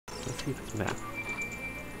Let's see if it's map.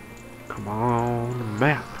 Come on,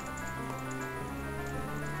 map.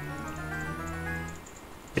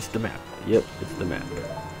 It's the map. Yep, it's the map.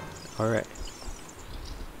 Alright.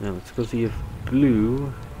 Now let's go see if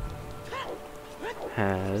blue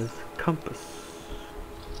has compass.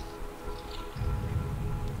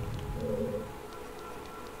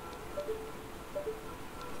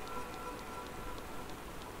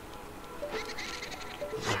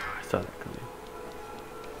 Oh, I saw that coming.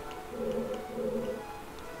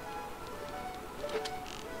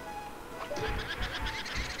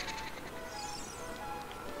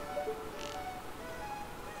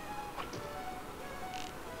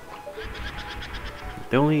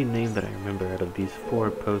 The only name that I remember out of these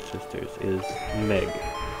 4 Poe sisters is Meg.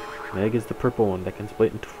 Meg is the purple one that can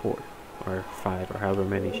split into 4, or 5, or however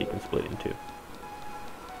many she can split into.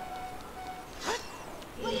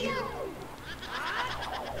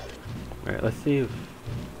 Alright, let's see if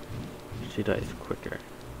she dies quicker.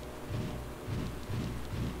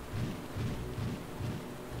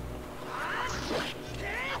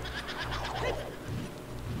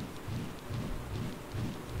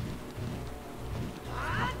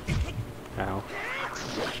 Ow.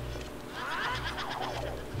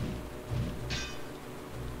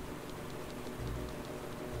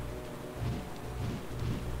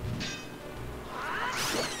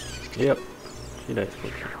 Yep, she dies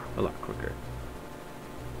quicker, a lot quicker.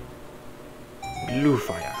 Blue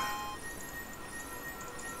fire.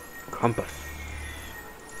 Compass.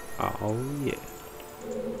 Oh yeah.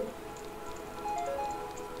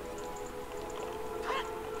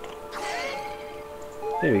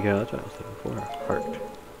 There we go, that's what I was looking for, a heart.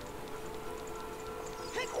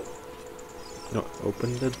 No,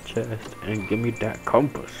 open the chest and give me that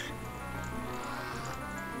compass.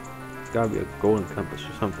 It's gotta be a golden compass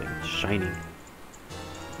or something, it's shining.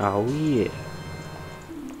 Oh yeah.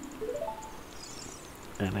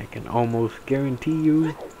 And I can almost guarantee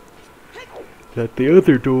you that the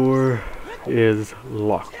other door is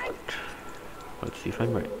locked. Let's see if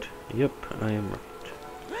I'm right. Yep, I am right.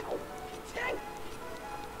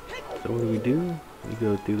 So what do? We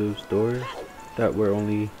go through those doors that were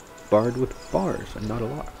only barred with bars and not a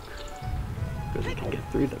lock. Because we can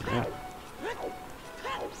get through them now.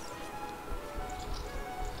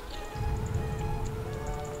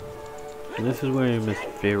 And this is where I miss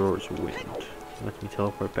Pharaoh's wind. It lets me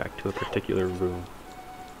teleport back to a particular room.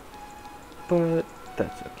 But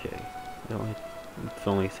that's okay. It's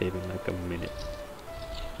only saving like a minute.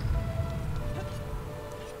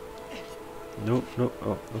 Nope, nope.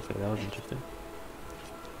 Oh, okay, that was interesting.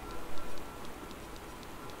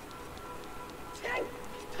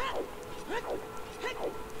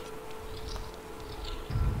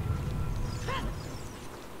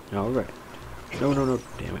 Alright. No, no, no,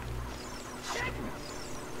 damn it.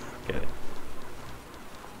 Get it.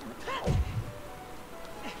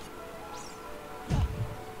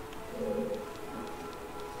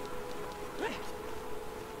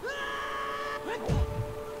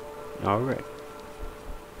 Alright.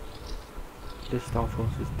 This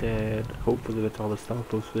Stalfos is dead. Hopefully that's all the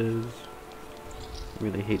Stalfos is.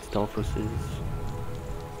 Really hate Stalfoses.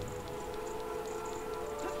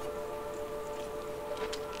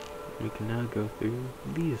 We can now go through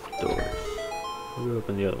these doors. We'll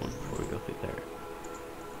open the other one before we go through there.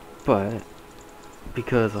 But,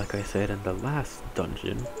 because like I said in the last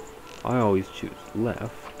dungeon, I always choose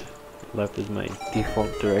left. Left is my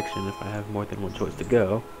default direction if I have more than one choice to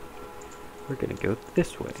go. We're gonna go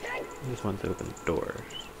this way. This one's open doors.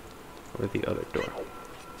 Or the other door.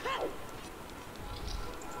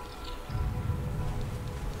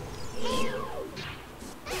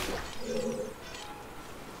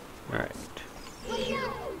 Alright.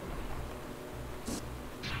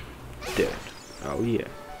 Dead. Oh yeah.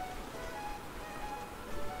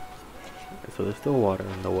 So there's still water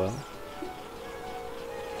in the well.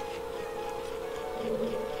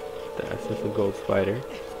 That's just a gold spider.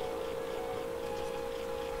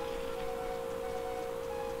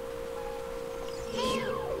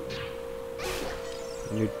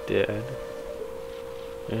 You're dead.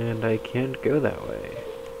 And I can't go that way.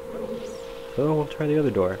 So we'll try the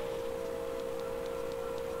other door.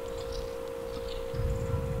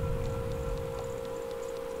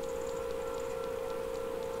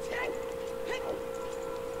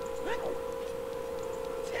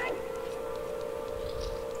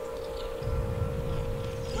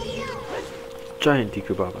 Giant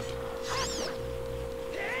Deku Baba.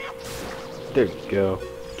 There you go.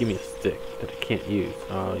 Give me a stick that I can't use.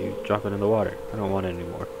 Oh, you drop it in the water. I don't want it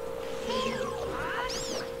anymore.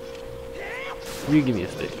 You give me a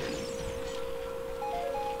stick.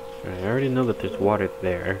 Alright, I already know that there's water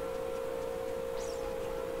there.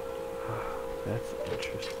 That's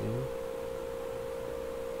interesting.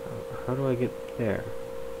 How do I get there?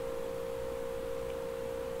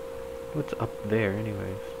 What's up there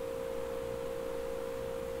anyways?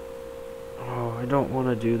 Oh, I don't want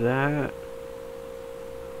to do that.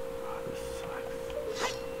 Oh, this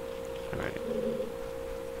sucks. Alright.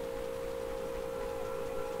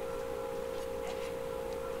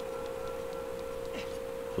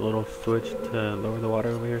 A little switch to lower the water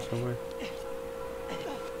over here somewhere.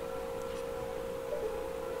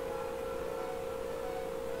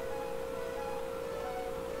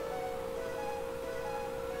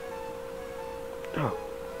 Oh,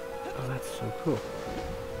 that's so cool.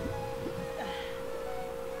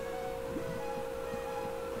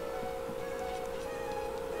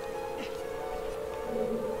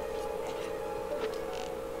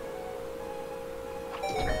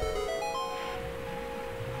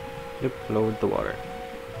 Yep, lowered the water.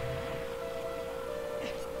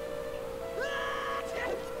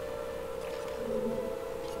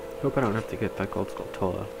 Hope I don't have to get that gold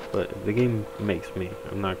Skulltula, but if the game makes me,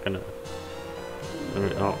 I'm not gonna. I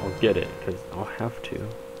mean, I'll get it because I'll have to,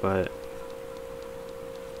 but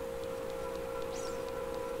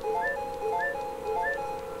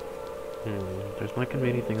there's not gonna be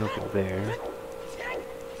anything over there,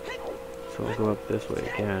 so I'll go up this way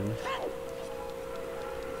again.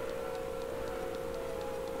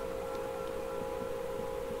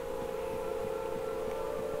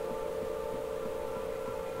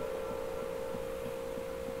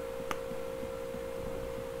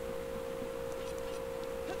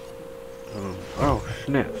 Oh,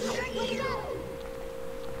 snaps.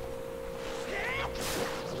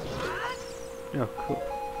 Oh, cool.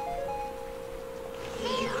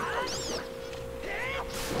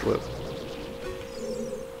 Whoa.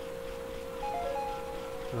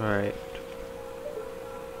 Alright.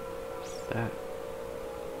 That.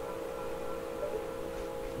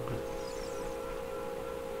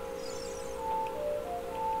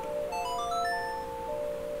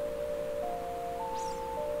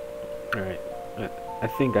 Alright. I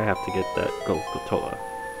think I have to get that gold Skulltula.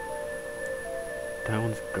 That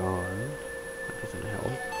one's gone. That doesn't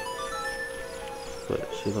help. But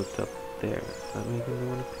she looked up there. Is that making me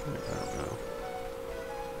want to put it? I don't know.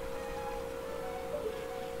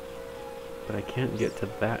 But I can't get to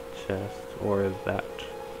that chest or that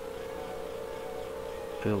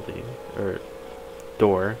building. Or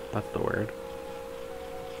door. That's the word.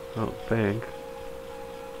 I don't think.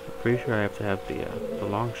 I'm pretty sure I have to have the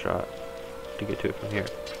long shot to get to it from here.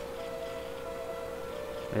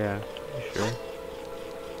 Yeah, you sure?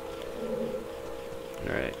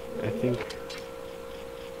 Alright, I think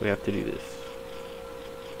we have to do this.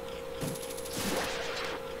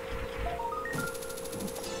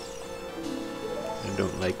 I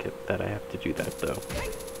don't like it that I have to do that though.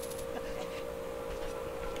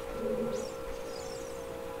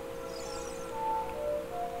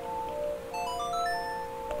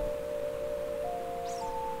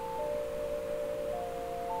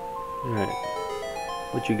 Alright,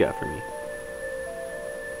 what you got for me?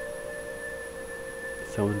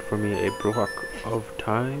 Summon for me a block of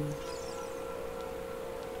time?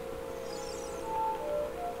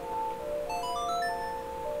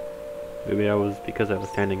 Maybe that was because I was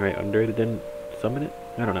standing right under it, it didn't summon it?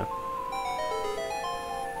 I don't know.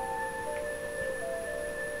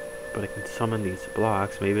 But I can summon these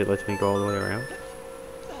blocks, maybe it lets me go all the way around?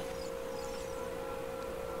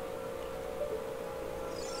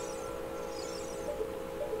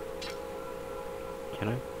 Can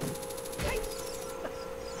I?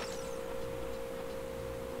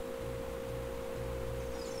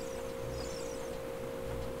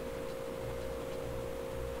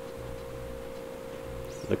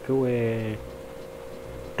 Look away.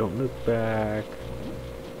 Don't look back.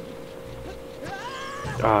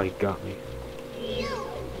 Oh, you got me.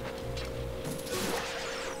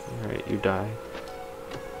 Alright, you die.